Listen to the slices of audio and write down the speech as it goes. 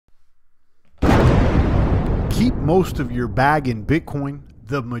Keep most of your bag in Bitcoin.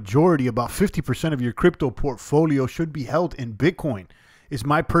 The majority, about 50% of your crypto portfolio should be held in Bitcoin, is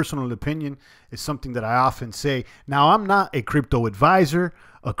my personal opinion. It's something that I often say. Now, I'm not a crypto advisor,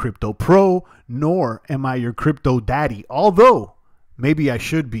 a crypto pro, nor am I your crypto daddy, although maybe I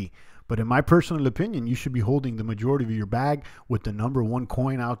should be. But in my personal opinion, you should be holding the majority of your bag with the #1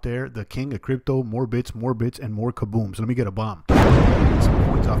 coin out there, the king of crypto, more bits, and more kabooms. Let me get a bomb. Get some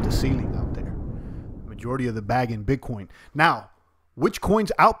coins off the ceiling out there. Majority of the bag in Bitcoin. Now, which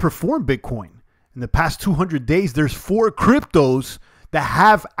coins outperform Bitcoin? In the past 200 days, there's 4 cryptos that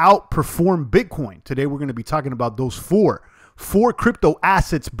have outperformed Bitcoin. Today, we're going to be talking about those 4. 4 crypto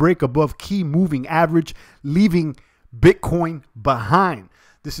assets break above key moving average, leaving Bitcoin behind.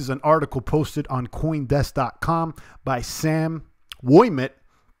 This is an article posted on Coindesk.com by Sam Woymet.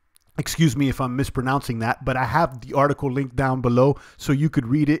 Excuse me if I'm mispronouncing that, but I have the article linked down below so you could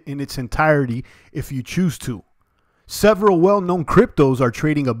read it in its entirety if you choose to. Several well-known cryptos are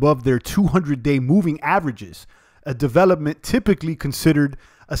trading above their 200-day moving averages, a development typically considered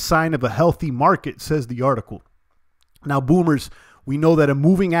a sign of a healthy market, says the article. Now, boomers, we know that a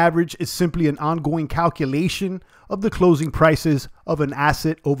moving average is simply an ongoing calculation of the closing prices of an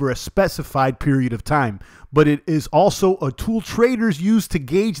asset over a specified period of time, but it is also a tool traders use to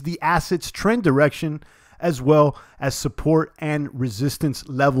gauge the asset's trend direction as well as support and resistance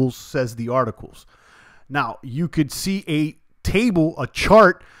levels, says the articles. Now, you could see a table, a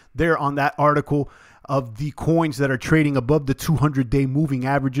chart there on that article of the coins that are trading above the 200-day moving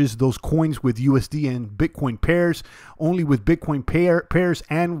averages, those coins with USD and Bitcoin pairs, only with Bitcoin pairs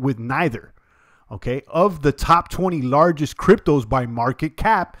and with neither. Okay, of the top 20 largest cryptos by market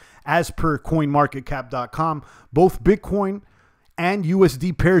cap, as per coinmarketcap.com, both Bitcoin and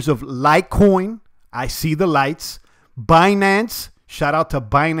USD pairs of Litecoin, I see the lights, Binance, shout out to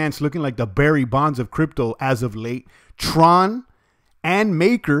Binance looking like the Barry Bonds of crypto as of late, Tron and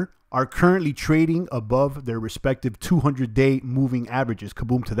Maker are currently trading above their respective 200-day moving averages.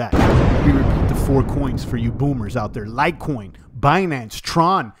 Kaboom to that. Let me repeat the 4 coins for you boomers out there. Litecoin, Binance,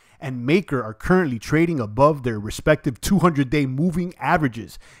 Tron, and Maker are currently trading above their respective 200-day moving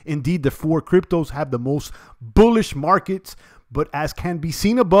averages. Indeed, the 4 cryptos have the most bullish markets, but as can be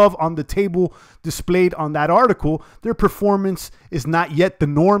seen above on the table displayed on that article, their performance is not yet the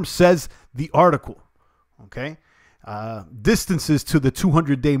norm, says the article. Okay. Distances to the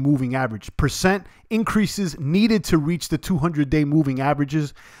 200-day moving average, percent increases needed to reach the 200-day moving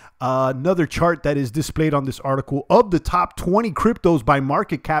averages. Another chart that is displayed on this article of the top 20 cryptos by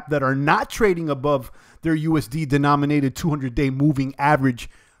market cap that are not trading above their USD denominated 200-day moving average.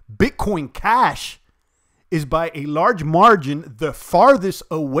 Bitcoin Cash is by a large margin the farthest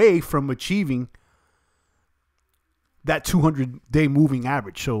away from achieving that 200-day moving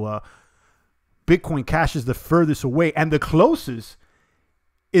average. So, Bitcoin Cash is the furthest away, and the closest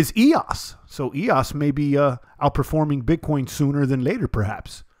is EOS. So EOS may be outperforming Bitcoin sooner than later,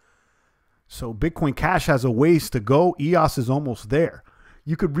 perhaps. So Bitcoin Cash has a ways to go. EOS is almost there.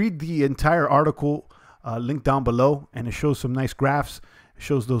 You could read the entire article linked down below, and it shows some nice graphs. It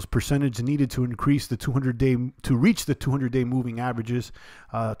shows those percentages needed to increase the 200-day, to reach the 200-day moving averages.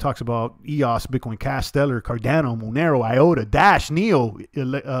 Talks about EOS, Bitcoin Cash, Stellar, Cardano, Monero, IOTA, Dash, Neo,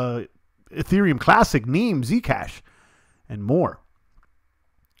 Ethereum Classic, Neem, Zcash, and more.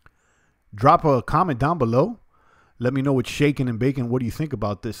 Drop a comment down below. Let me know what's shaking and baking. What do you think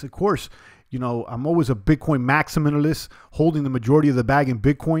about this? Of course, you know, I'm always a Bitcoin maximalist. Holding the majority of the bag in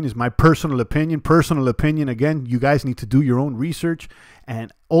Bitcoin is my personal opinion. Personal opinion, again, you guys need to do your own research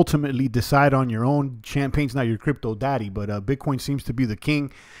and ultimately decide on your own. Champagne's not your crypto daddy, but Bitcoin seems to be the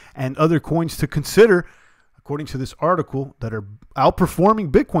king. And other coins to consider, according to this article, that are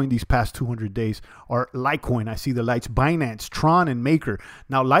outperforming Bitcoin these past 200 days are Litecoin. I see the lights, Binance, Tron, and Maker.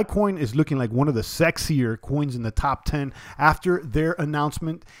 Now, Litecoin is looking like one of the sexier coins in the top 10 after their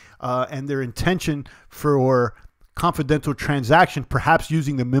announcement and their intention for confidential transaction, perhaps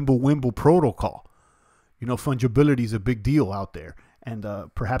using the Mimblewimble protocol. You know, fungibility is a big deal out there, and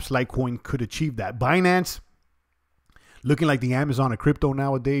perhaps Litecoin could achieve that. Binance, looking like the Amazon of crypto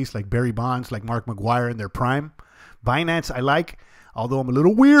nowadays, like Barry Bonds, like Mark McGuire in their prime. Binance I like, although I'm a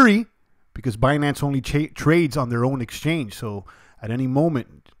little weary because Binance only trades on their own exchange. So at any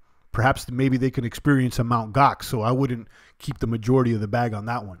moment, perhaps maybe they can experience a Mt. Gox. So I wouldn't keep the majority of the bag on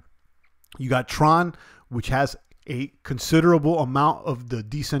that one. You got Tron, which has a considerable amount of the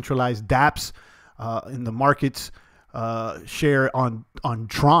decentralized dApps in the market's share on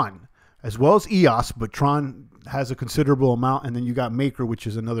Tron, as well as EOS, but Tron has a considerable amount. And then you got Maker, which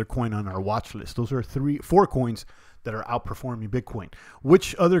is another coin on our watch list. Those are 4 coins that are outperforming Bitcoin.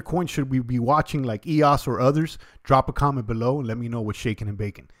 Which other coins should we be watching, like EOS or others? Drop a comment below and let me know what's shaking and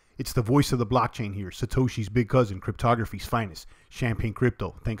baking. It's the voice of the blockchain here, Satoshi's big cousin, cryptography's finest, Champagne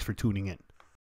Crypto. Thanks for tuning in.